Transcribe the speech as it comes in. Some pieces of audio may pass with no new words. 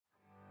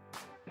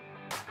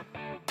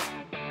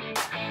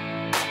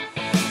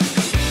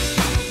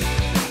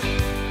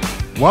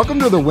Welcome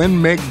to the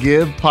Win, Make,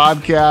 Give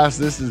podcast.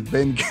 This is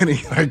Ben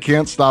Kinney. I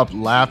can't stop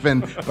laughing,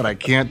 but I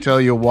can't tell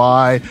you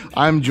why.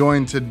 I'm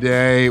joined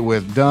today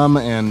with Dumb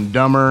and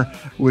Dumber,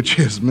 which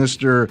is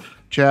Mr.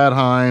 Chad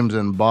Himes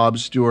and Bob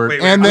Stewart.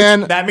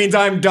 That means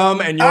I'm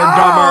dumb and you're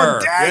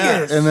dumber.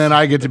 Yes. And then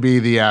I get to be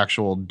the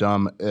actual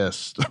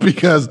dumbest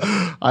because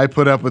I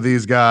put up with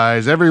these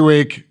guys every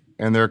week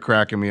and they're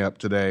cracking me up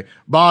today.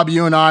 Bob,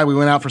 you and I, we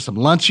went out for some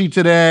lunchy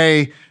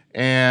today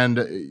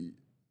and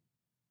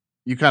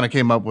you kind of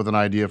came up with an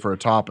idea for a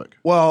topic.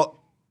 Well,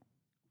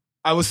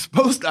 I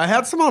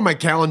had some on my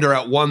calendar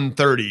at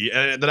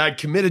 1:30 that I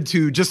committed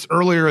to just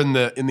earlier in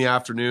the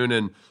afternoon.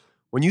 And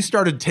when you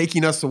started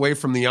taking us away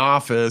from the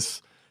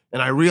office and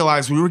I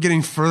realized we were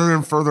getting further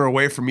and further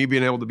away from me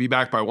being able to be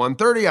back by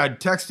 1:30, I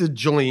texted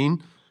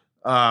Jolene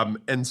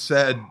and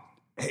said,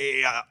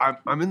 hey,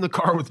 I'm in the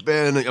car with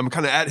Ben. I'm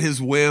kind of at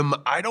his whim.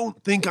 I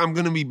don't think I'm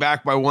going to be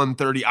back by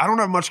 1:30. I don't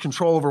have much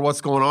control over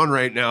what's going on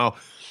right now.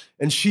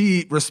 And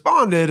she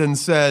responded and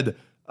said,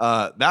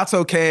 that's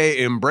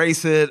okay,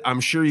 embrace it. I'm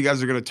sure you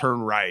guys are going to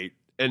turn right.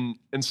 And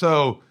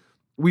so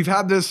we've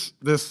had this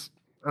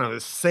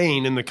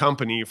saying in the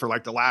company for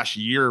like the last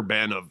year,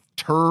 Ben, of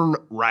turn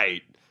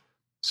right.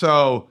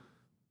 So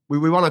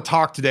we want to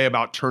talk today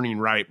about turning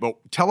right, but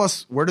tell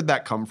us, where did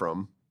that come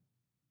from?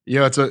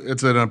 Yeah, it's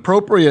an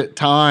appropriate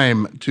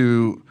time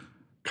to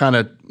kind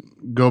of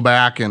go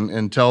back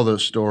and tell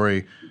this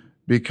story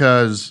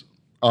because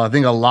I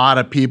think a lot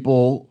of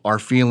people are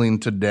feeling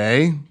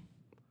today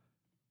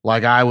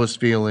like I was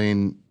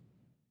feeling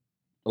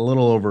a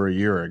little over a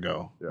year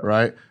ago,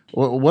 right?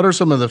 What are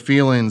some of the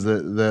feelings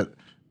that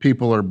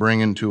people are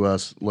bringing to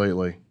us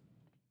lately?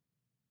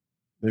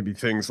 Maybe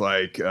things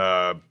like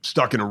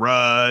stuck in a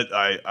rut.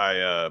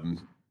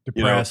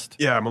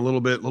 Depressed. I'm a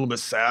little bit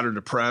sad or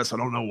depressed. I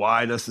don't know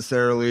why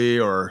necessarily,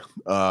 or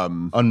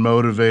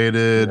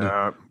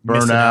unmotivated,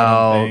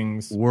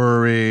 burnout,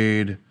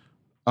 worried,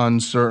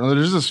 uncertain.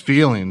 There's just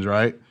feelings,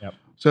 right? Yep.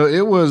 So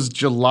it was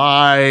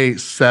July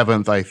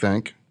 7th, I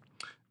think,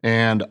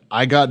 and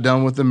I got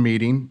done with the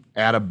meeting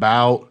at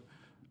about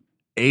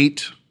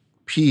 8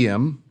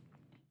 p.m.,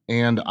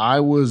 and I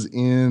was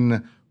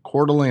in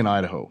Coeur d'Alene,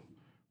 Idaho,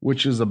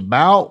 which is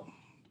about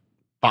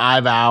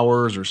 5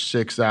 hours or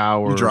 6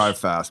 hours. You drive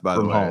fast, by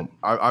the way. Home.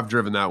 I've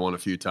driven that one a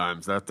few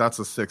times. That's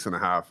a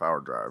 6.5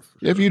 hour drive.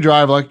 If you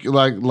drive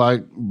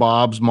like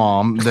Bob's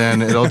mom,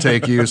 then it'll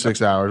take you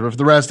 6 hours. But for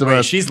the rest of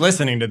us, she's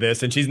listening to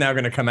this and she's now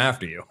going to come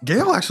after you.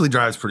 Gail actually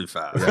drives pretty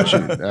fast.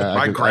 Yeah,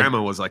 my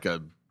grandma was like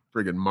a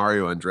friggin'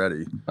 Mario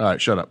Andretti. All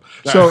right, shut up.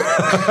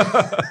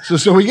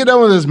 So we get done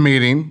with this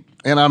meeting,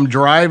 and I'm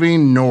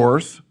driving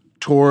north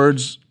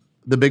towards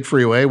the big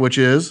freeway, which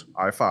is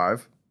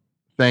I-5.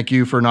 Thank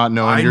you for not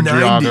knowing your I-90.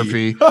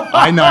 geography.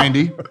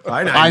 I-90.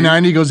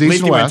 I-90 goes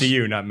east and west. Went to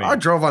you, not me. I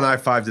drove on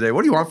I-5 today.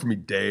 What do you want from me,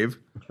 Dave?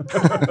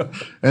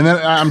 And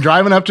then I'm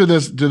driving up to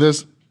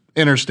this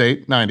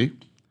interstate 90,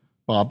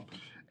 Bob,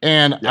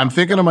 and I'm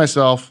thinking to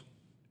myself,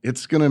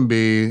 it's going to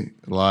be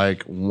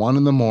like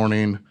 1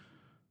 a.m.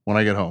 when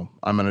I get home.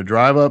 I'm going to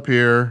drive up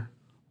here.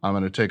 I'm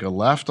going to take a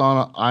left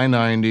on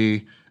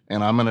I-90,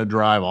 and I'm going to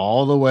drive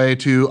all the way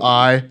to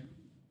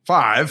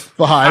Five.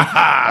 All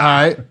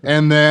right.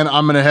 And then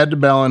I'm going to head to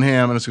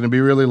Bellingham, and it's going to be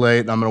really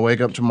late. And I'm going to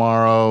wake up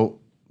tomorrow,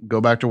 go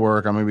back to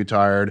work. I'm going to be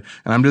tired.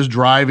 And I'm just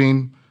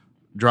driving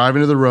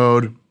to the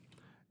road,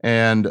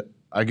 and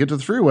I get to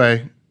the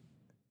freeway,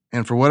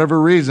 and for whatever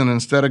reason,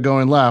 instead of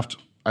going left,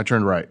 I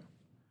turned right.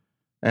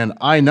 And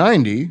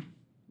I-90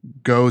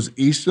 goes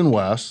east and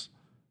west,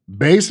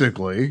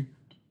 basically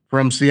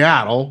from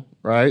Seattle,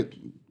 right,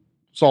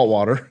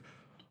 saltwater,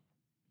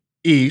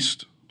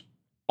 east,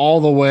 all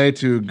the way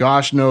to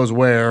gosh knows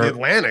where. The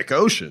Atlantic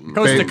Ocean.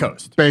 Coast to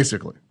coast.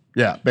 Basically.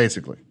 Yeah,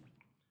 basically.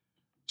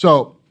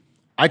 So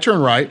I turn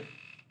right,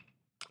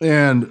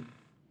 and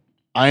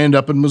I end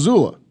up in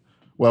Missoula.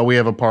 Well, we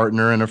have a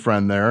partner and a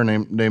friend there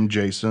named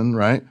Jason,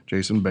 right?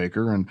 Jason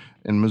Baker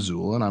in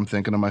Missoula. And I'm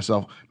thinking to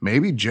myself,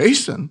 maybe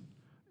Jason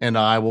and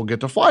I will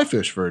get to fly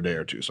fish for a day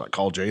or two. So I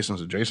called Jason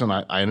and said, Jason,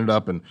 I ended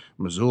up in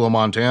Missoula,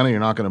 Montana. You're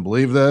not going to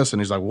believe this. And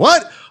he's like,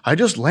 what? I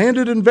just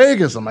landed in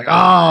Vegas. I'm like,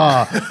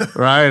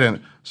 right.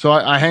 And so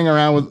I hang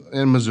around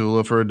in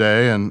Missoula for a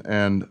day,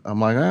 and I'm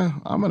like,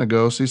 I'm going to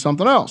go see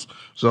something else.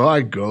 So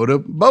I go to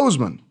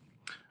Bozeman,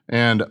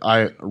 and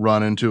I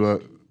run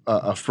into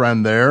a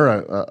friend there,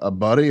 a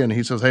buddy, and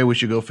he says, hey, we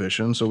should go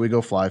fishing. So we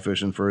go fly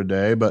fishing for a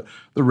day, but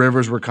the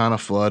rivers were kind of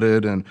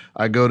flooded, and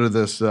I go to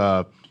this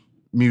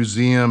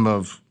museum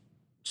of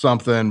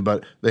something,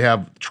 but they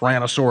have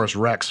Tyrannosaurus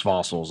Rex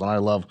fossils, and I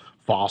love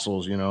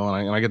fossils, and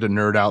I get to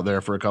nerd out there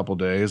for a couple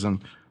days,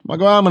 and I'm like,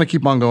 well, I'm going to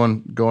keep on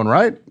going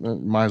right.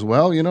 Might as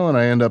well, and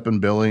I end up in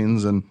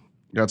Billings and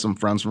got some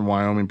friends from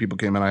Wyoming. People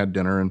came in, I had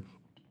dinner, and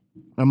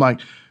I'm like,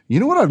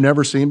 you know what I've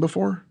never seen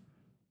before?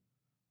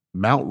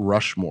 Mount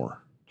Rushmore.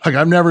 Like,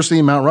 I've never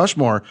seen Mount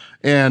Rushmore,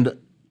 and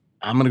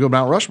I'm going to go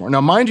Mount Rushmore. Now,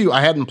 mind you,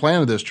 I hadn't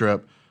planned this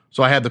trip,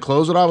 so I had the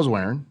clothes that I was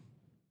wearing,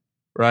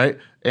 right?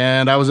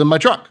 And I was in my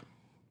truck,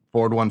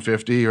 Ford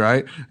 150,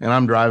 right? And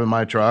I'm driving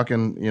my truck,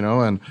 and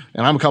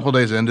I'm a couple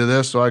days into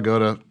this, so I go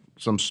to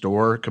some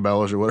store,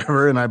 Cabela's or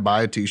whatever, and I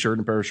buy a T-shirt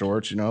and a pair of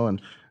shorts,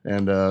 and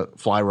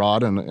fly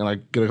rod, and I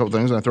get a couple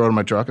things, and I throw it in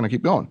my truck, and I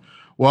keep going.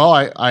 Well,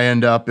 I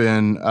end up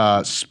in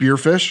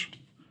Spearfish,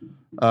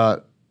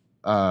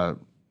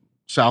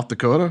 South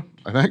Dakota,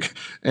 I think,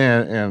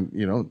 and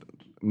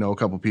know a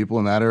couple people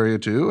in that area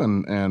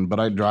too, but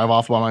I drive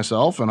off by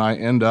myself, and I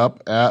end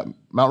up at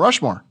Mount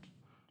Rushmore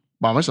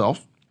by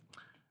myself.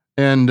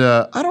 And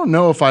I don't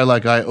know if I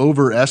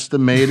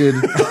overestimated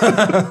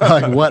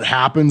what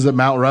happens at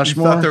Mount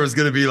Rushmore. You thought there was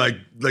going to be like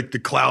the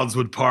clouds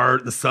would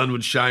part, the sun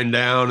would shine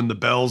down, and the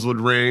bells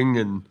would ring,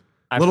 and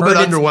a little bit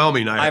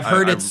underwhelming. I've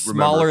heard it's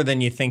smaller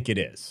than you think it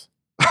is.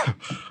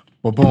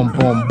 Boom, boom,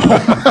 boom.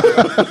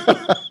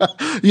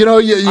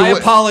 I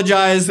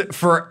apologize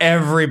for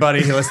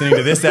everybody listening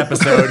to this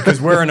episode because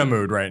we're in a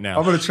mood right now.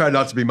 I'm going to try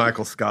not to be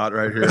Michael Scott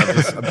right here.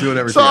 I'm doing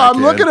everything. So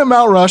I'm looking at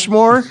Mount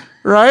Rushmore,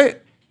 right?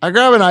 I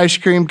grab an ice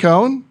cream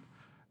cone,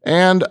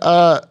 and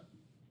I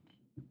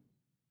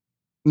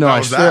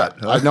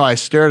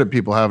stared at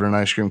people having an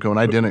ice cream cone.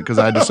 I didn't, because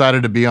I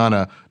decided to be on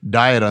a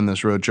diet on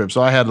this road trip.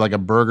 So I had like a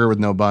burger with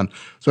no bun.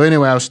 So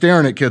anyway, I was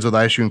staring at kids with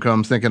ice cream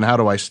cones, thinking, how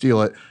do I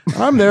steal it?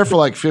 And I'm there for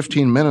like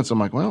 15 minutes. I'm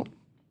like, well,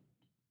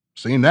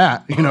 seen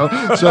that,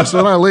 So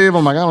when I leave,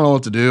 I'm like, I don't know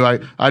what to do.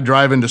 I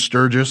drive into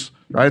Sturgis,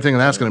 right, thinking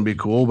that's going to be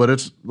cool, but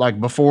it's like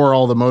before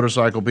all the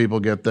motorcycle people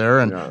get there,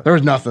 and there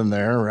was nothing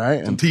there,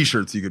 right? Some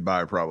T-shirts you could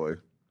buy probably.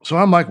 So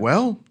I'm like,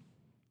 well,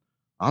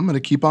 I'm going to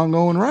keep on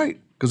going right,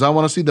 because I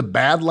want to see the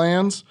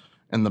Badlands,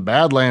 and the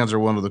Badlands are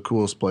one of the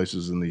coolest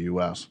places in the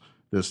U.S.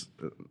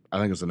 I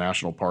think it's a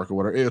national park or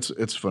whatever.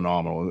 It's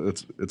phenomenal.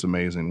 It's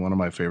amazing. One of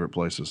my favorite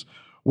places.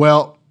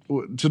 Well,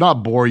 to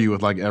not bore you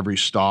with like every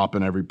stop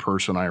and every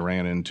person I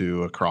ran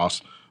into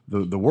across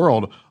the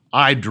world,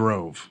 I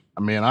drove.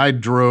 I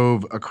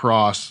drove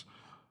across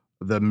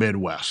the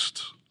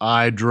Midwest.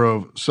 I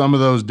drove some of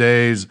those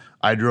days.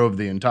 I drove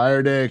the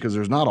entire day because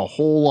there's not a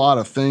whole lot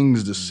of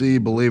things to see,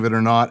 believe it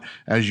or not,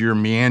 as you're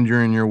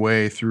meandering your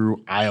way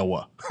through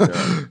Iowa,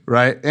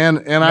 right?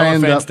 And no I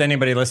end offense up to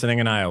anybody listening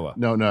in Iowa.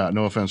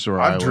 No offense to our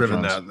I've Iowa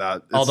driven friends.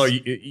 that. Although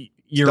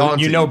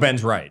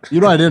Ben's right. You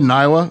know what I did in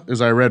Iowa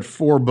is I read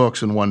 4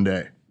 books in one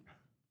day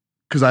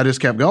because I just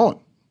kept going.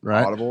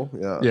 Right. Audible,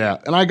 yeah. Yeah,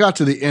 and I got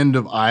to the end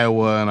of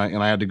Iowa, and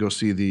I had to go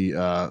see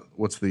the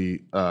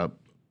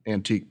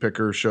antique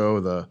picker show,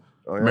 the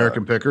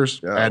American Pickers.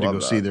 Yeah, I had to go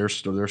see their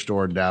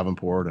store in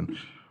Davenport, and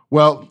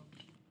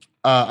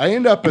I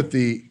end up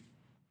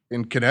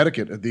in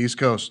Connecticut at the East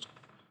Coast,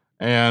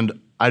 and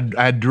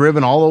I'd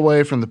driven all the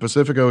way from the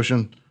Pacific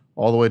Ocean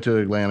all the way to the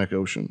Atlantic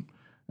Ocean,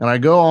 and I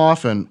go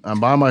off and I'm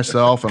by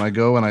myself, and I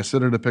go and I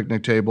sit at a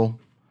picnic table,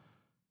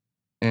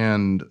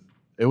 and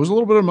it was a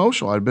little bit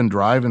emotional. I'd been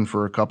driving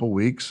for a couple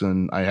weeks,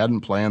 and I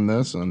hadn't planned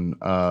this. And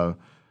I'm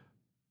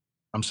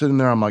sitting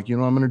there. I'm like,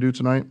 what I'm going to do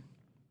tonight?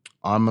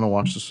 I'm going to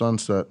watch the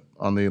sunset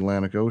on the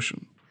Atlantic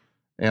Ocean.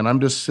 And I'm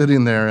just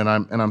sitting there, and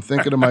I'm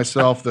thinking to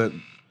myself that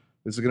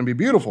this is going to be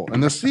beautiful.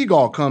 And the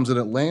seagull comes, and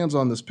it lands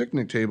on this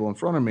picnic table in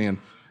front of me.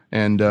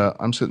 And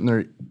I'm sitting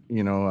there,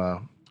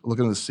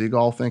 looking at the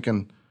seagull,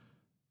 thinking,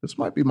 this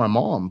might be my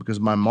mom, because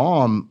my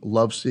mom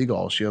loved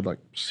seagulls. She had like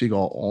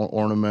seagull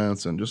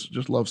ornaments and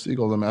just loved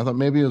seagulls. I thought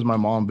maybe it was my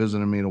mom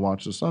visiting me to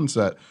watch the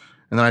sunset.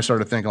 And then I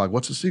started thinking, like,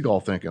 what's the seagull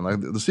thinking?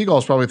 Like, the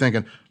seagull's probably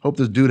thinking, hope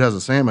this dude has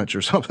a sandwich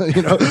or something,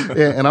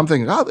 And I'm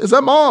thinking, oh, is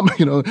that mom?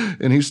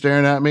 And he's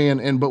staring at me.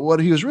 But what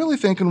he was really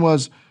thinking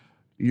was,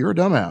 you're a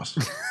dumbass.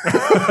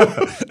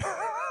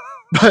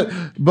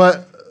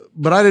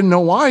 but I didn't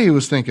know why he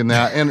was thinking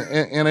that.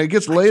 And it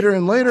gets later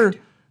and later.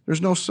 There's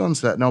no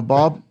sunset. Now,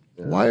 Bob,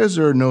 why is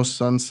there no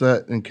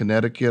sunset in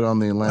Connecticut on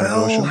the Atlantic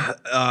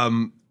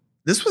Ocean?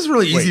 This was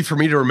really easy for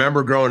me to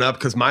remember growing up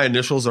because my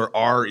initials are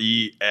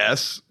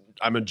RES.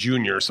 I'm a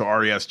junior, so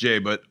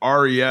RESJ, but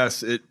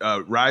RES, it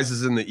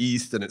rises in the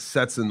east and it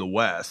sets in the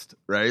west,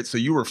 right? So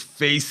you were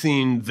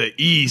facing the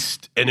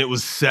east and it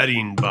was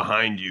setting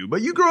behind you.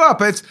 But you grew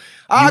up.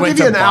 I'll give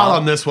you an out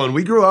on this one.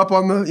 We grew up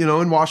on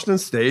in Washington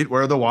State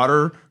where the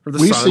water or the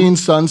sun. We've seen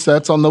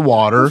sunsets on the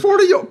water.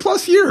 40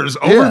 plus years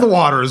over the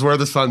water is where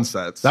the sun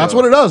sets. That's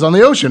what it does on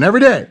the ocean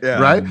every day,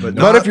 right?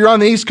 But if you're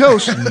on the East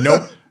Coast,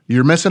 nope.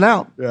 You're missing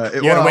out. Yeah,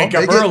 you gotta wake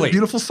up early.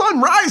 Beautiful sun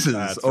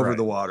rises over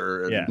the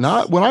water. Yeah.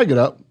 Not when I get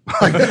up.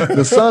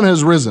 The sun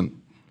has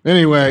risen.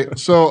 Anyway,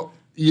 so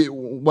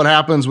what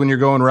happens when you're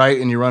going right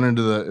and you run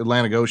into the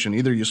Atlantic Ocean?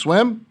 Either you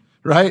swim,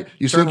 right?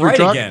 You sink your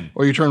truck,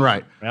 or you turn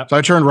right. Yep. So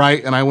I turned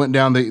right, and I went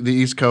down the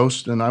East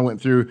Coast, and I went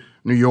through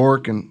New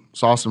York and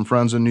saw some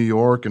friends in New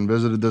York and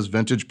visited this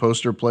vintage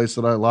poster place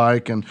that I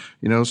like, and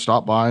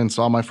stopped by and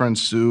saw my friend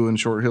Sue in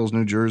Short Hills,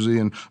 New Jersey,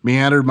 and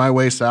meandered my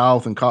way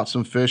south and caught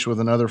some fish with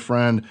another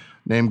friend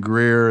named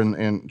Greer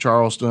in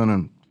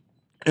Charleston,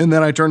 and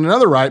then I turned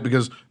another right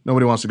because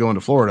nobody wants to go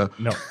into Florida.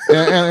 No.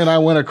 and I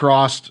went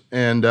across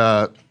and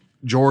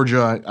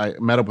Georgia. I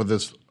met up with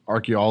this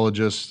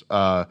archaeologist,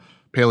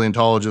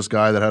 paleontologist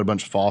guy that had a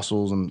bunch of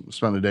fossils, and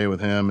spent a day with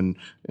him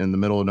in the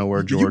middle of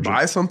nowhere, Georgia. Did you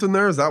buy something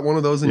there? Is that one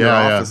of those in your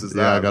office?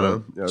 I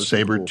got a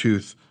saber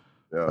tooth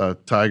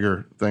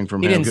Tiger thing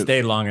from He him. didn't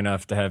stay long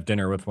enough to have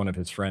dinner with one of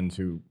his friends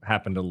who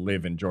happened to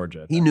live in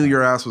Georgia. He knew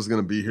your ass was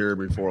going to be here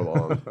before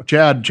long.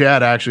 Chad,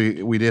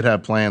 actually, we did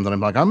have plans, and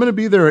I'm like, I'm going to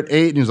be there at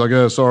 8, and he's like,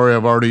 oh, sorry,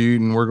 I've already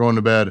eaten. We're going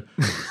to bed.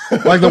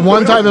 Like the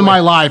one time in my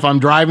life, I'm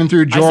driving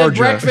through Georgia. I said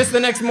breakfast the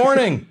next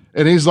morning.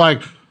 And he's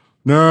like,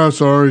 no,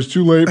 sorry, it's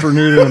too late for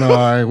Nita and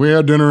I. We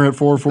had dinner at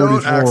 4:44.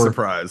 Don't act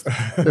surprised.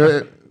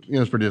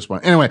 It's pretty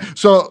disappointing. Anyway,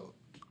 so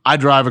I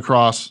drive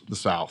across the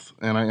South,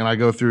 and I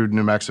go through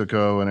New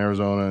Mexico and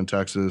Arizona and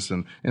Texas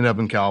and end up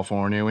in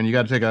California. When you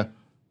got to take a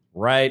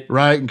right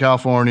in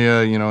California,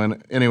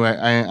 and anyway,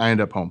 I end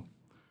up home.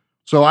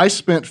 So I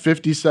spent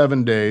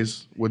 57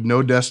 days with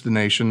no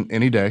destination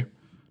any day,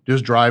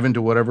 just driving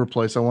to whatever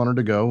place I wanted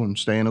to go and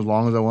staying as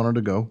long as I wanted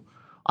to go.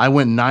 I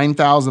went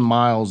 9,000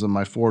 miles in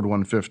my Ford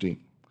 150.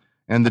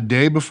 And the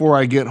day before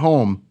I get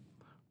home,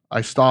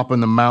 I stop in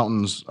the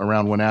mountains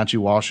around Wenatchee,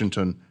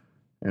 Washington,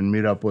 and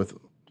meet up with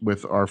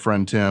our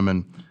friend Tim,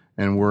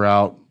 and we're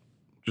out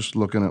just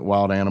looking at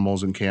wild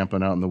animals and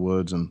camping out in the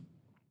woods. And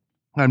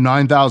I have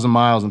 9,000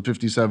 miles and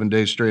 57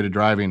 days straight of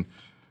driving,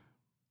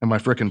 and my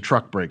freaking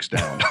truck breaks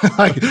down.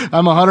 Like,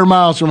 I'm 100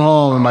 miles from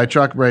home, and my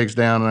truck breaks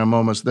down, and I'm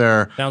almost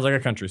there. Sounds like a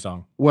country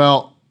song.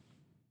 Well,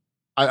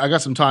 I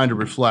got some time to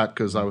reflect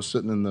because I was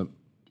sitting in the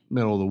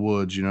middle of the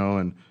woods,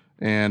 and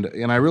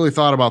I really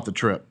thought about the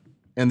trip.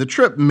 And the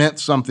trip meant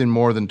something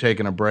more than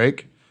taking a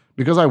break.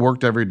 Because I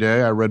worked every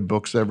day, I read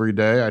books every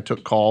day, I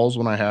took calls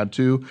when I had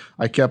to,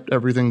 I kept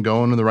everything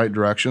going in the right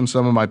direction.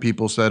 Some of my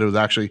people said it was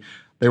actually,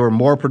 they were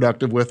more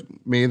productive with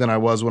me than I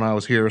was when I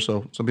was here,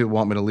 so some people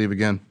want me to leave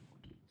again.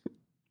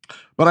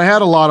 But I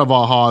had a lot of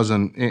ahas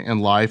in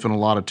life and a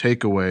lot of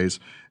takeaways,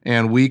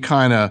 and we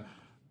kind of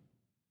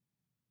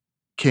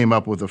came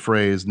up with a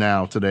phrase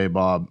today,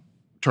 Bob,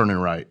 turning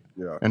right.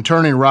 Yeah. And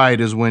turning right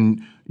is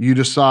when you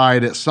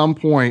decide at some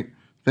point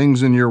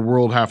things in your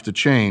world have to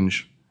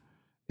change.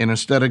 And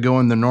instead of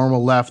going the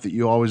normal left that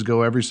you always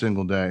go every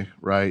single day,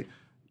 right,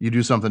 you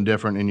do something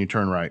different and you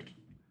turn right.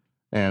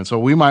 And so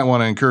we might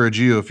want to encourage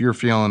you, if you're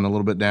feeling a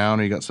little bit down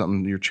or you got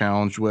something you're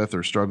challenged with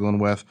or struggling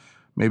with,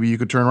 maybe you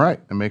could turn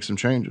right and make some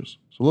changes.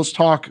 So let's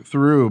talk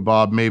through,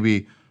 Bob,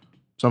 maybe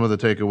some of the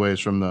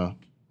takeaways from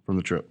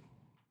the trip.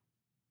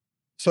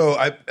 So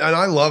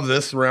I love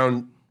this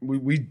around.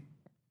 We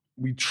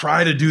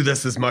try to do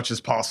this as much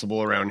as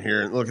possible around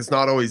here. And look, it's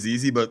not always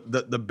easy, but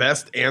the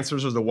best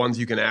answers are the ones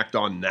you can act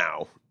on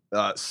now.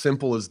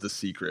 Simple is the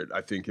secret,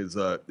 I think, is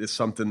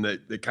something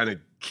that kind of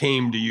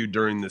came to you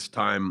during this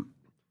time.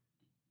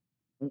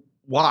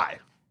 Why?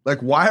 Like,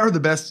 why are the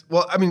best?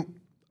 Well, I mean,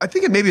 I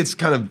think maybe it's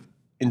kind of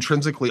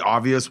intrinsically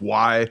obvious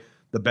why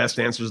the best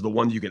answer is the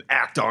one you can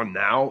act on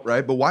now,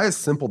 right? But why is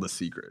simple the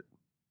secret?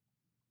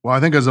 Well, I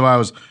think as if I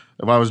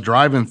was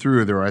driving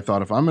through there, I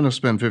thought if I'm going to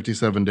spend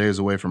 57 days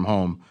away from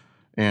home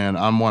and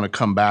I want to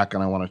come back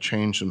and I want to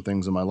change some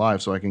things in my life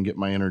so I can get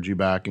my energy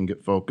back and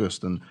get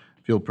focused and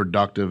feel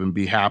productive and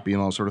be happy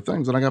and all sort of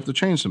things, then I have to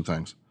change some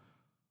things.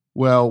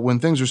 Well, when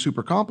things are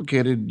super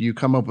complicated, you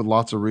come up with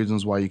lots of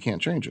reasons why you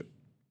can't change it,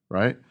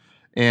 right?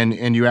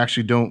 And you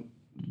actually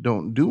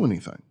don't do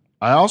anything.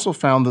 I also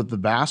found that the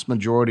vast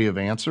majority of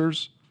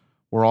answers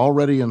were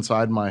already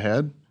inside my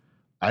head.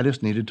 I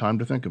just needed time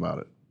to think about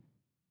it.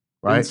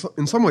 Right.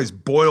 In some ways,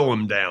 boil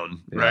them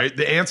down, right?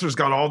 The answer's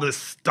got all this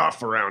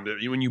stuff around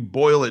it. When you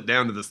boil it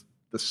down to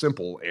the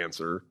simple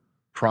answer.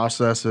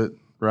 Process it,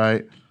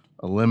 right?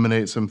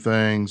 Eliminate some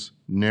things,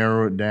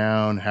 narrow it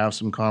down, have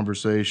some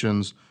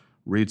conversations,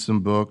 read some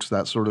books,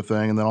 that sort of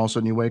thing. And then all of a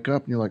sudden you wake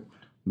up and you're like,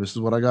 this is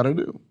what I got to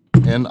do.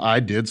 And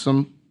I did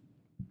some,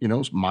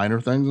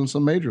 minor things and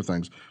some major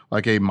things.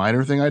 Like a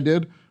minor thing I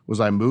did was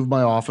I moved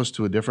my office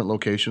to a different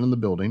location in the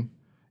building,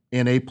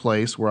 in a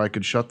place where I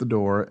could shut the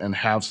door and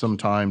have some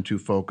time to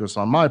focus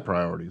on my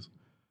priorities.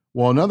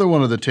 Well, another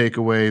one of the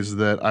takeaways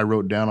that I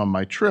wrote down on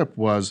my trip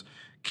was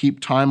keep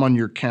time on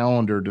your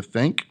calendar to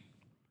think,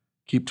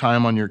 keep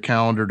time on your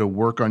calendar to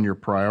work on your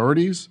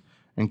priorities,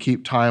 and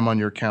keep time on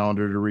your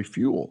calendar to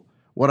refuel.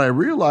 What I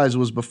realized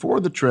was before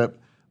the trip,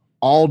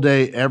 all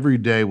day, every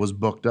day was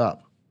booked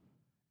up.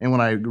 And when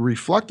I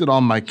reflected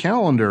on my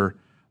calendar,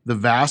 the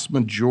vast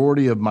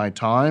majority of my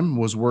time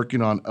was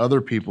working on other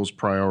people's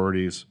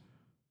priorities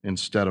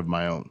instead of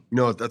my own.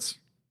 That's,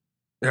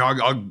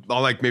 I'll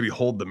like maybe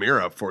hold the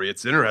mirror up for you.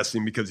 It's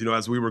interesting because,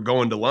 as we were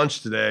going to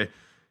lunch today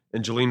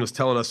and Jolene was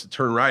telling us to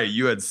turn right,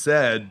 you had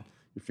said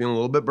you're feeling a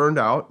little bit burned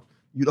out.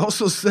 You'd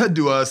also said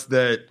to us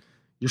that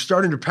you're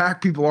starting to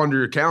pack people onto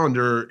your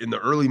calendar in the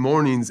early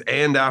mornings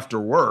and after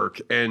work.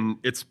 And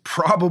it's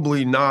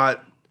probably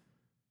not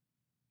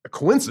a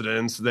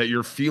coincidence that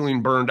you're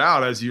feeling burned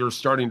out as you're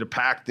starting to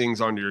pack things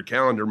onto your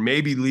calendar,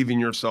 maybe leaving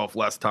yourself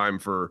less time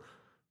for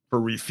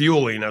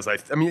refueling.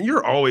 I mean,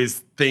 you're always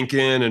thinking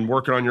and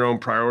working on your own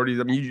priorities.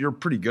 I mean, you're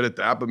pretty good at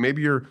that, but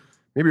maybe you're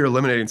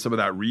eliminating some of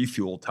that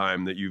refuel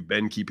time that you've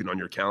been keeping on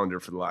your calendar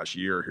for the last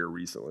year here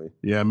recently.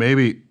 Yeah,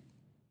 maybe,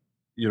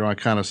 I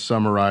kind of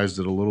summarized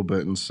it a little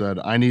bit and said,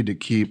 I need to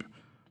keep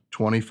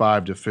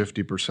 25 to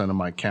 50% of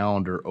my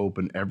calendar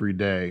open every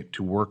day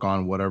to work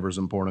on whatever's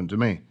important to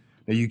me.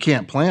 Now, you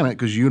can't plan it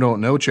because you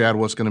don't know, Chad,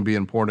 what's going to be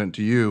important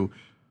to you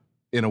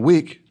in a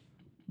week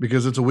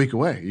because it's a week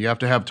away. You have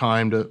to have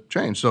time to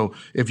change. So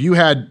if you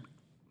had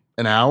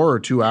an hour or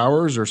 2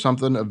 hours or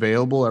something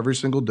available every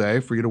single day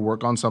for you to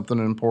work on something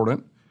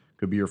important,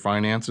 could be your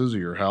finances or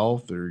your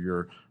health or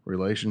your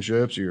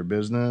relationships or your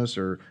business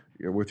or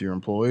with your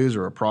employees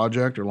or a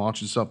project or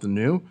launching something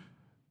new,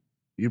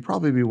 you'd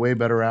probably be way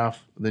better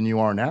off than you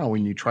are now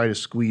when you try to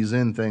squeeze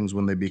in things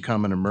when they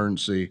become an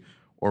emergency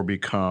or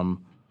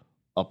become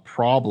a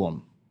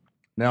problem.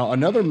 Now,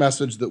 another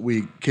message that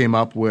we came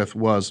up with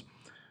was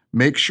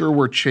make sure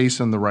we're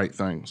chasing the right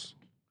things.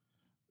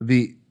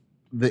 The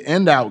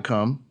end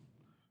outcome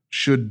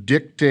should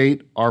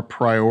dictate our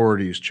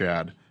priorities,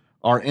 Chad.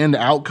 Our end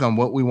outcome,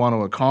 what we want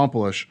to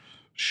accomplish,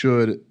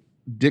 should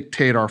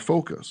dictate our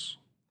focus.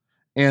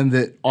 And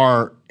that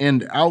our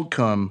end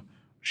outcome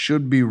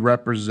should be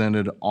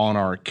represented on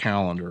our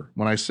calendar.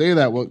 When I say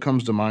that, what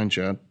comes to mind,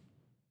 Chad?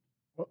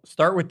 Well,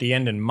 start with the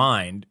end in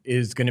mind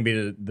is going to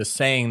be the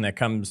saying that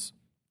comes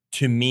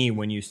to me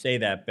when you say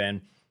that,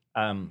 Ben,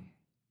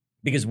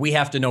 because we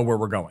have to know where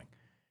we're going.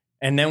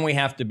 And then we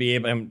have to be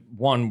able, and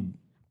one,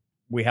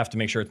 we have to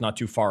make sure it's not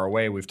too far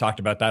away. We've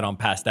talked about that on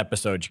past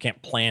episodes. You can't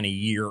plan a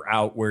year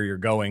out where you're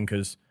going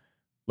because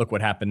look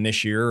what happened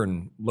this year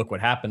and look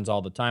what happens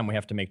all the time. We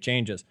have to make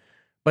changes.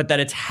 But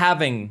that it's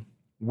having,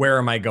 where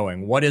am I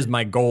going? What is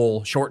my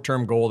goal,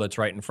 short-term goal that's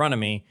right in front of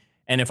me?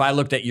 And if I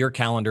looked at your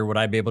calendar, would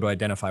I be able to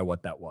identify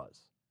what that was?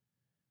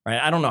 Right?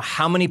 I don't know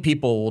how many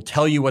people will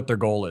tell you what their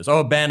goal is.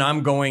 Oh, Ben,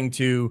 I'm going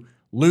to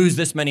lose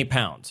this many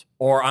pounds,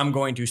 or I'm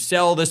going to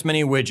sell this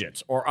many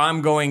widgets, or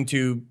I'm going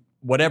to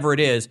whatever it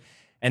is.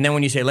 And then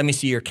when you say, let me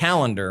see your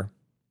calendar,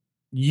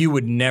 you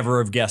would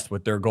never have guessed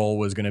what their goal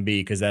was going to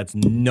be because that's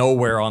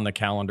nowhere on the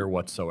calendar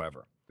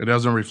whatsoever. It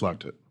doesn't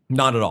reflect it.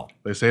 Not at all.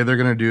 They say they're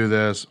going to do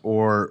this,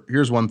 or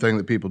here's one thing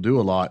that people do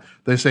a lot.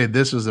 They say,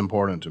 this is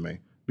important to me.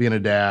 Being a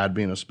dad,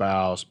 being a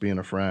spouse, being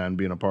a friend,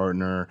 being a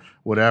partner,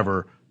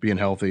 whatever, being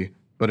healthy.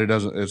 But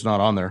it's not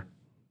on there.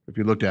 If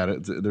you looked at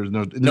it, there's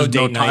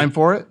no time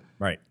for it.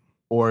 Right.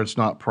 Or it's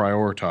not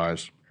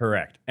prioritized.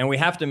 Correct. And we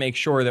have to make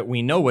sure that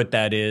we know what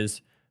that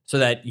is so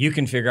that you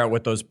can figure out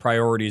what those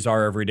priorities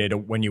are every day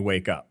when you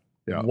wake up.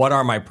 Yeah. What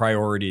are my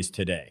priorities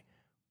today?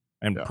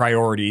 And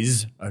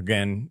priorities,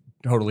 again,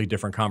 totally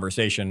different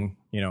conversation.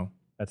 You know,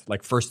 that's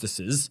like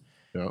firstices.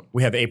 Yeah.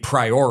 We have a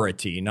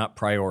priority, not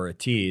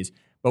priorities,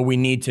 but we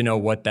need to know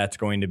what that's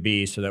going to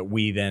be so that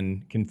we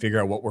then can figure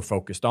out what we're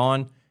focused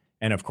on.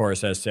 And of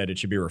course, as said, it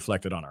should be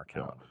reflected on our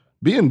calendar. Yeah.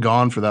 Being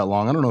gone for that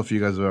long, I don't know if you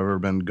guys have ever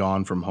been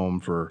gone from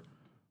home for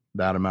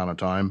that amount of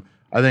time.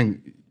 I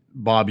think,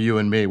 Bob, you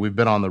and me, we've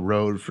been on the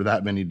road for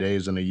that many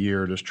days in a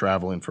year just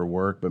traveling for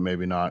work, but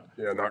maybe not.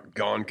 Yeah, not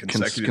gone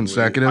consecutively.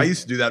 Consecutive. I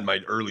used to do that in my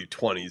early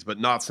 20s, but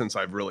not since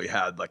I've really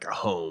had like a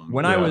home.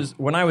 When I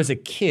was a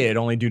kid,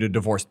 only due to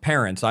divorced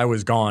parents, I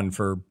was gone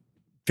for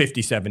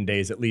 57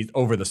 days at least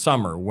over the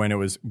summer when it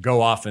was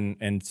go off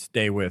and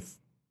stay with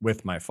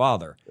my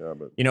father. Yeah,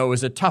 but you know, it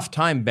was a tough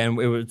time, Ben.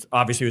 It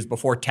was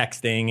before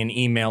texting and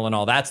email and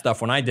all that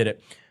stuff when I did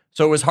it.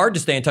 So it was hard to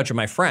stay in touch with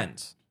my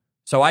friends.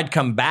 So I'd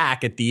come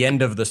back at the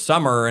end of the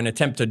summer and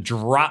attempt to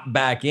drop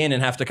back in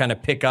and have to kind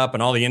of pick up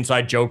and all the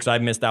inside jokes I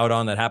missed out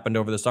on that happened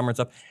over the summer and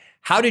stuff.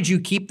 How did you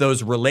keep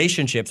those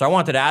relationships? I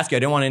wanted to ask you, I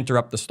didn't want to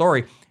interrupt the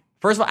story.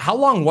 First of all, how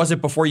long was it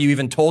before you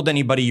even told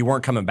anybody you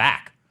weren't coming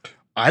back?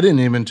 I didn't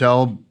even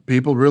tell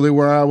people really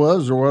where I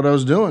was or what I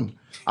was doing.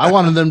 I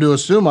wanted them to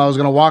assume I was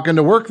going to walk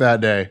into work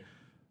that day.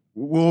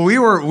 well,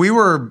 we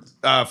were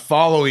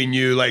following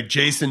you. Like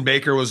Jason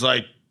Baker was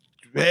like,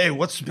 hey,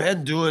 what's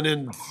Ben doing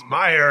in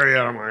my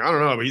area? I'm like, I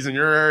don't know, but he's in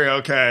your area.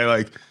 Okay.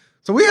 Like,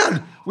 so we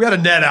had a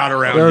net out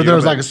around there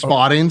was like a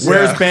spotting.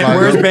 Where's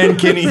Ben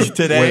Kinney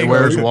today?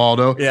 Where's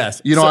Waldo?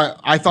 Yes. You know,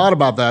 I thought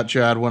about that,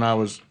 Chad, when I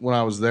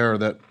was there,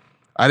 that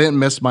I didn't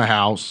miss my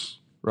house,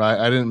 right?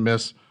 I didn't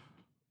miss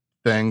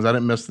things. I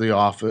didn't miss the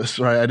office,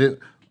 right?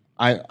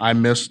 I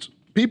missed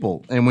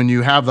people. And when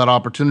you have that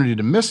opportunity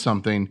to miss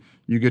something,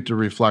 you get to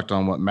reflect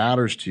on what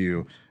matters to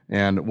you.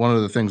 And one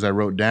of the things I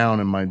wrote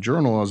down in my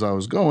journal as I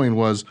was going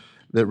was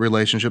that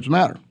relationships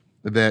matter,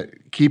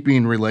 that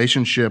keeping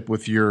relationship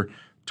with your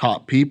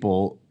top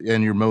people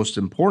and your most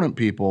important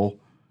people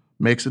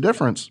makes a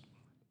difference,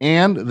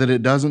 and that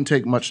it doesn't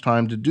take much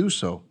time to do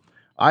so.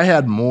 I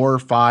had more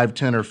 5,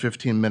 10, or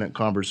 15-minute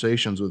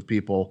conversations with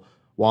people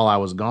while I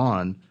was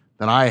gone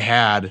than I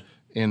had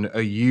in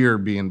a year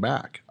being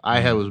back.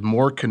 I was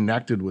more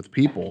connected with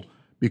people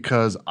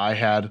because I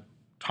had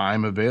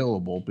time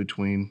available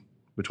between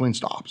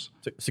stops.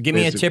 So give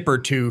me a tip or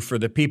two for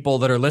the people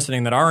that are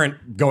listening that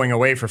aren't going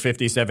away for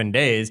 57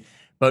 days,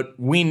 but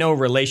we know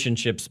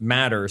relationships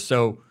matter.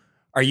 So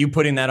are you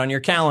putting that on your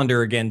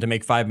calendar again to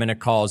make 5-minute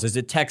calls? Is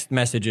it text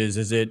messages?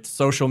 Is it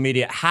social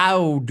media?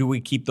 How do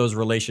we keep those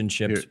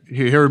relationships?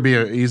 Here would be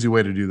an easy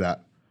way to do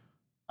that.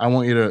 I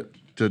want you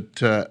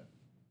to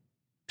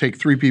take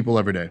 3 people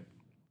every day.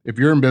 If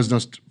you're in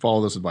business,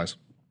 follow this advice.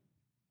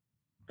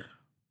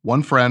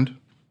 1 friend,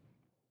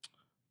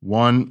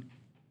 1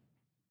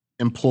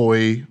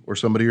 employee or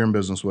somebody you're in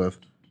business with,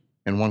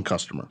 and 1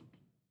 customer.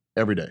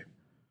 every day.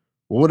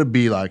 What would it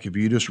be like if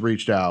you just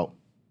reached out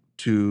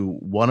to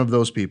one of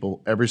those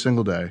people every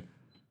single day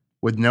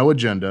with no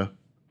agenda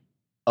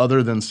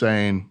other than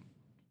saying,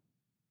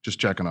 just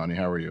checking on you.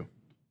 How are you?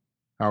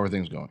 How are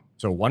things going?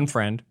 So one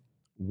friend,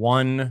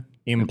 one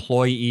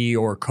employee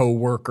or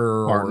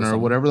coworker Partner, or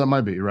something. whatever that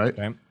might be, right?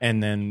 Okay.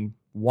 And then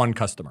one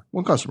customer.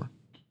 One customer.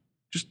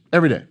 Just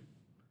every day.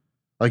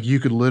 Like you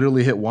could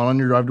literally hit one on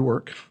your drive to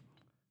work,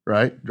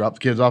 right? Drop the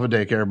kids off at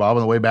daycare, Bob,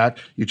 on the way back,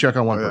 you check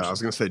on one Yeah, person. I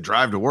was going to say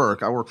drive to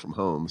work. I work from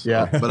home. So.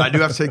 Yeah. But I do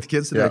have to take the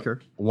kids to Yeah.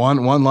 daycare.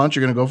 One lunch,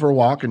 you're going to go for a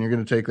walk and you're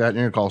going to take that and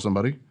you're going to call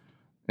somebody.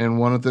 And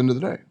one at the end of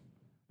the day.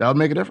 That would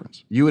make a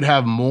difference. You would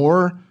have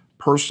more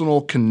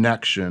personal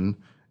connection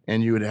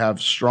and you would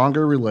have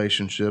stronger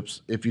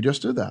relationships if you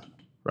just did that,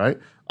 right?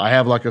 I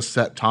have like a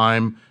set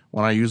time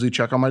when I usually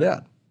check on my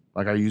dad.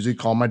 Like I usually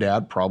call my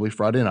dad probably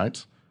Friday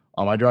nights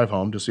on my drive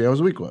home to see how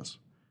his week was.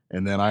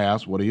 And then I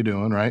ask, what are you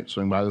doing, right?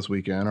 Swing by this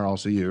weekend or I'll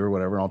see you or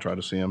whatever. And I'll try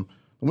to see him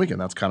the weekend.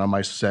 That's kind of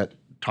my set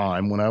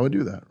time when I would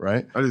do that,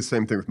 right? I do the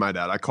same thing with my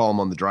dad. I call him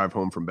on the drive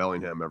home from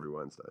Bellingham every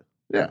Wednesday.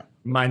 Yeah.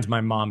 Mine's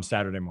my mom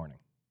Saturday morning.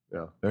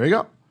 Yeah. There you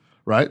go.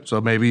 Right? So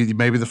maybe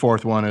the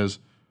fourth one is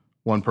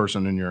one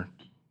person in your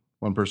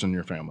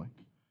family.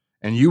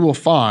 And you will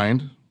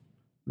find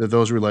that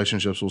those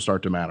relationships will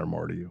start to matter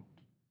more to you.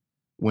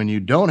 When you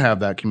don't have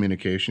that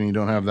communication, you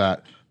don't have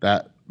that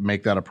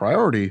make that a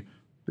priority,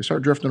 they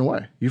start drifting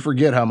away. You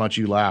forget how much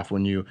you laugh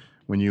when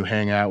you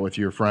hang out with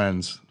your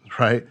friends,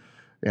 right?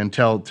 And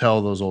tell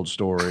those old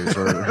stories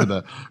or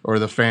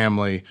the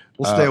family.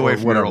 We'll stay away or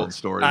from your whatever. old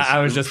stories. I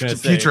was just going to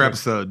say. Future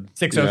episode.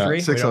 603?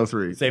 Yeah.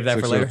 603. Save that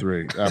for later.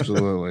 603.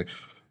 Absolutely.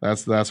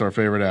 That's our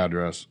favorite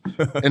address.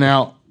 And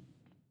now,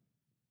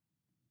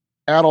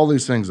 add all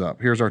these things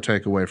up. Here's our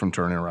takeaway from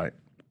turning right.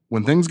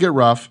 When things get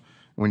rough,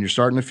 when you're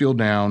starting to feel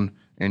down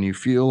and you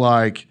feel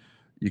like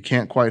you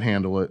can't quite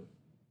handle it,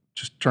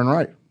 just turn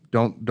right.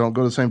 Don't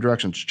go the same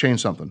direction. Just change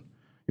something.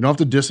 You don't have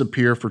to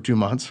disappear for 2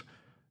 months,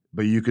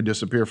 but you could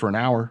disappear for an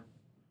hour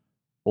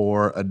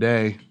or a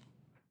day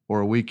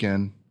or a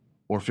weekend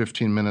or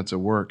 15 minutes at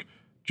work.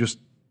 Just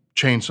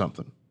change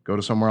something. Go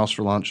to somewhere else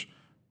for lunch,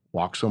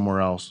 walk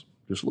somewhere else,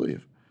 just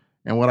leave.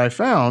 And what I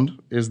found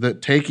is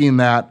that taking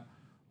that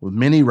with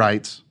many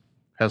rights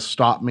has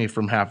stopped me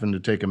from having to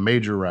take a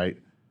major right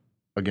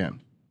again.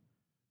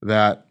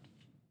 That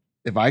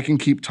if I can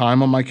keep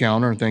time on my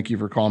calendar, and thank you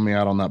for calling me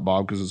out on that,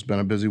 Bob, because it's been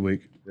a busy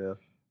week. Yeah.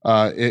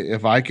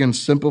 If I can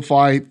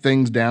simplify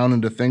things down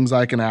into things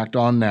I can act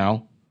on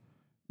now,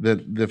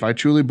 that if I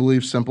truly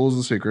believe simple is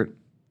the secret,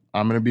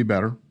 I'm going to be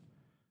better.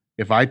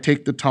 If I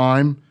take the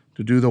time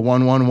to do the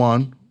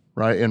 1-1-1,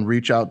 right, and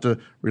reach out to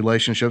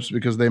relationships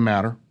because they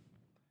matter,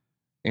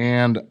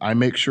 and I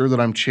make sure that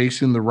I'm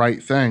chasing the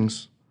right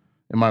things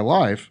in my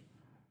life,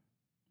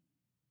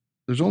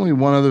 there's only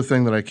one other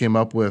thing that I came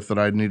up with that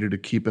I needed to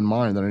keep in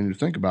mind, that I need to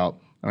think about.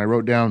 And I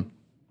wrote down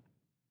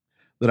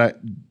that I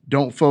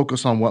don't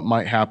focus on what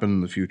might happen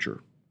in the future.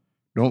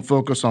 Don't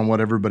focus on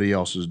what everybody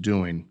else is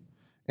doing.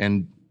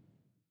 And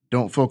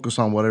don't focus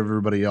on what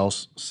everybody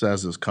else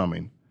says is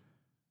coming.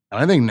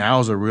 And I think now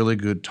is a really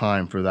good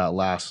time for that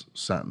last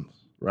sentence,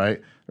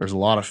 right? There's a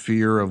lot of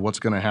fear of what's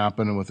going to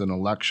happen with an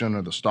election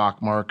or the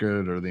stock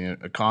market or the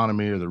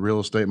economy or the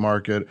real estate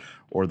market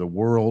or the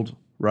world,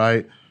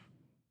 right?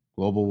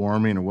 Global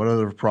warming or what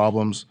other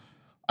problems.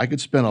 I could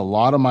spend a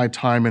lot of my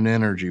time and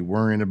energy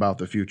worrying about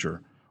the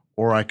future,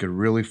 or I could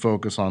really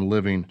focus on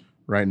living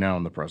right now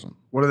in the present.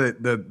 What are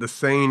the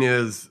saying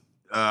is,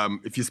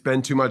 if you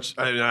spend too much,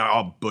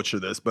 I'll butcher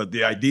this, but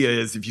the idea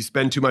is if you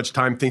spend too much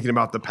time thinking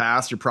about the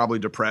past, you're probably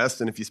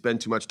depressed. And if you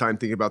spend too much time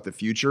thinking about the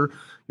future,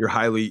 you're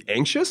highly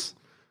anxious.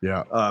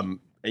 Yeah. And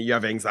you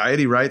have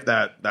anxiety, right?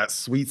 That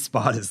sweet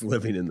spot is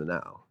living in the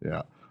now.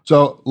 Yeah.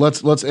 So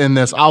let's end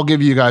this. I'll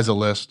give you guys a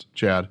list,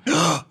 Chad.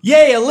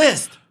 Yay, a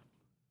list.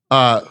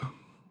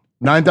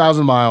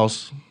 9,000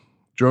 miles,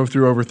 drove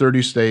through over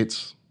 30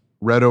 states,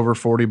 read over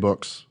 40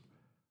 books.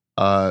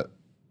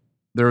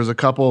 There's a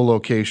couple of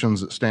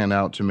locations that stand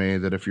out to me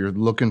that if you're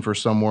looking for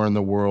somewhere in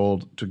the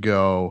world to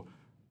go,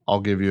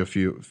 I'll give you a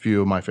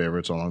few of my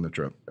favorites along the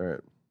trip. All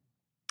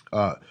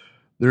right.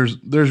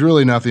 There's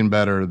really nothing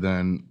better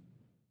than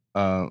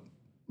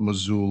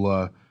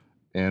Missoula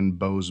and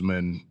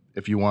Bozeman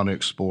if you want to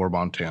explore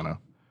Montana.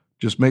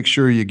 Just make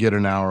sure you get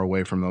an hour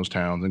away from those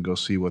towns and go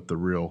see what the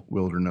real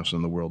wilderness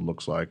in the world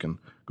looks like and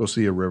go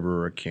see a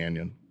river or a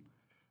canyon.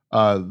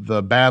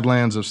 The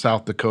Badlands of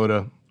South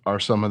Dakota are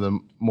some of the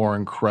more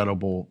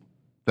incredible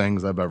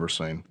things I've ever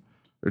seen.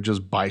 They're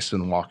just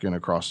bison walking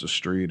across the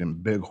street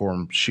and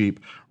bighorn sheep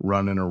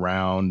running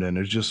around, and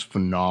it's just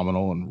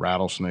phenomenal, and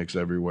rattlesnakes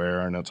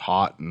everywhere, and it's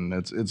hot, and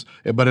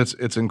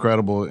it's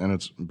incredible and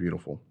it's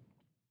beautiful.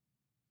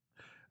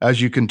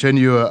 As you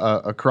continue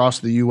across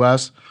the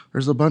U.S.,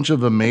 there's a bunch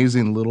of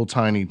amazing little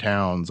tiny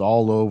towns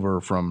all over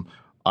from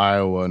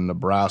Iowa and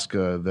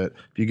Nebraska that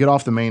if you get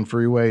off the main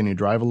freeway and you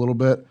drive a little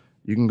bit,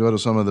 you can go to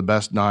some of the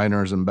best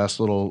diners and best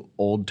little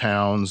old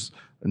towns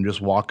and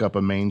just walk up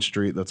a main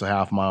street that's a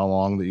half mile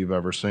long that you've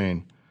ever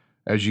seen.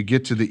 As you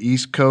get to the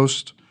East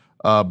Coast,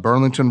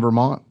 Burlington,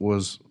 Vermont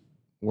was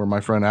where my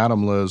friend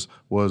Adam lives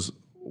was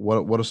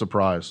what a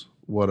surprise.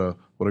 What a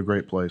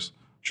great place.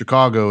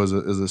 Chicago is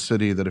a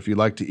city that if you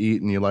like to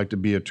eat and you like to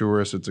be a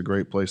tourist, it's a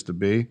great place to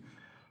be.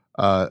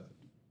 And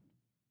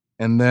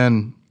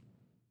then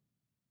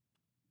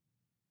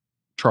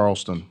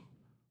Charleston.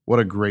 What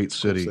a great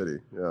city. Cool city,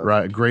 yeah.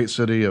 Right? A great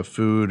city of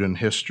food and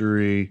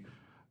history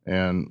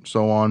and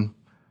so on.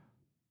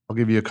 I'll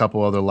give you a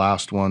couple other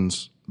last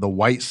ones. The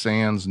White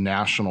Sands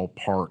National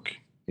Park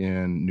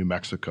in New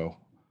Mexico.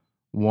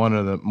 One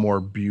of the more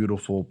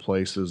beautiful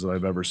places that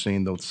I've ever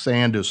seen. The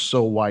sand is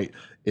so white,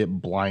 it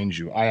blinds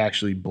you. I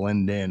actually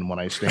blend in when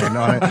I stand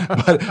on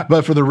it,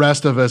 but for the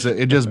rest of us,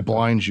 it just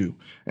blinds you.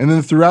 And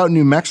then throughout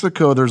New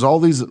Mexico, there's all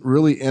these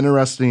really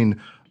interesting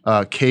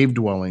cave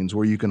dwellings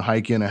where you can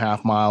hike in a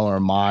half mile or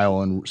a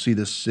mile and see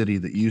this city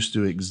that used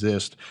to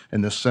exist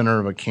in the center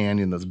of a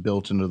canyon that's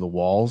built into the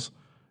walls.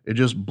 It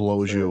just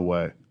blows you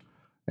away.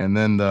 And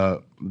then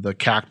the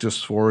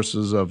cactus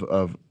forests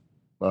of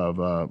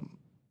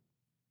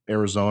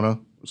Arizona,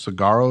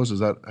 saguaros, is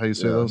that how you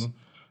say those?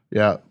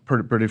 Yeah,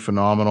 pretty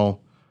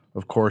phenomenal.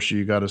 Of course,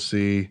 you got to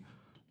see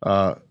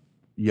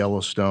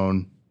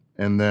Yellowstone,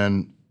 and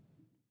then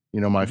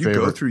my Did favorite.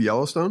 You go through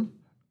Yellowstone?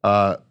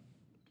 The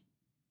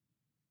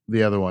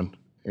other one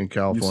in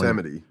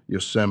California,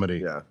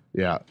 Yosemite.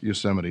 Yeah,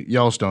 Yosemite.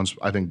 Yellowstone's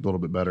I think a little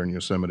bit better than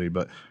Yosemite,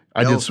 but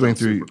I did Yellowstone's swing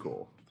through. Super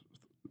cool.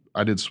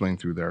 I did swing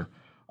through there.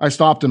 I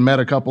stopped and met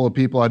a couple of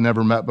people I'd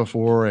never met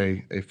before,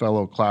 a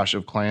fellow Clash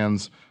of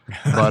Clans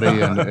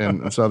buddy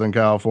in Southern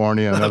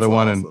California, another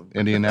one in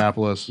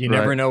Indianapolis. You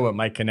never know what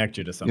might connect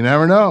you to something. You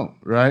never know,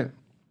 right?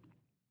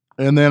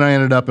 And then I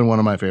ended up in one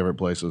of my favorite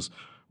places,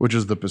 which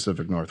is the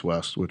Pacific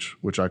Northwest,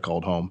 which I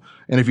called home.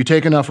 And if you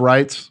take enough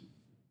rights,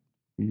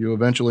 you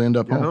eventually end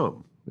up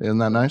home. Isn't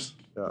that nice?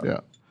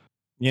 Yeah.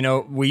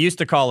 We used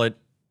to call it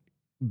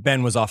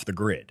Ben was off the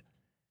grid.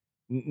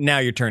 Now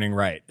you're turning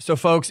right. So,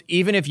 folks,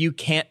 even if you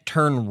can't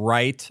turn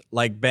right,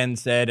 like Ben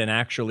said, and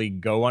actually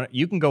go on,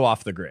 you can go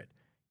off the grid.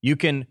 You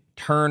can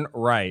turn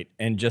right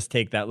and just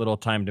take that little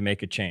time to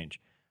make a change.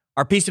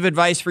 Our piece of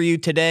advice for you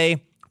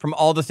today, from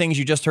all the things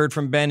you just heard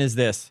from Ben, is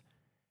this.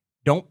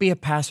 Don't be a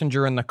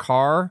passenger in the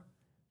car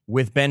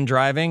with Ben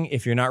driving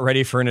if you're not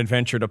ready for an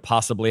adventure to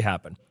possibly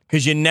happen,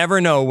 because you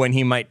never know when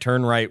he might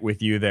turn right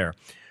with you there.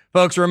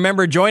 Folks,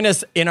 remember, join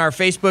us in our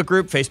Facebook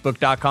group,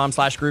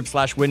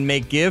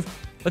 facebook.com/group/winmakegive.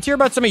 Let's hear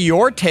about some of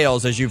your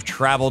tales as you've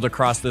traveled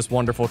across this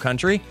wonderful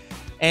country.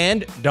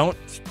 And don't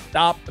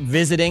stop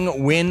visiting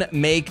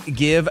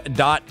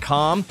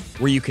winmakegive.com,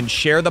 where you can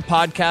share the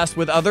podcast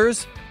with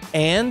others.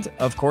 And,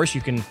 of course,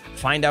 you can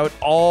find out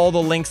all the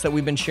links that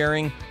we've been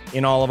sharing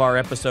in all of our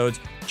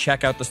episodes.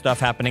 Check out the stuff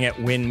happening at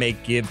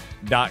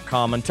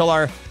winmakegive.com. Until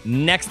our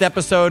next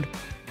episode,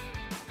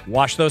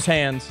 wash those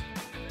hands,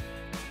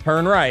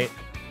 turn right,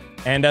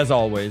 and as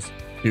always,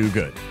 do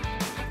good.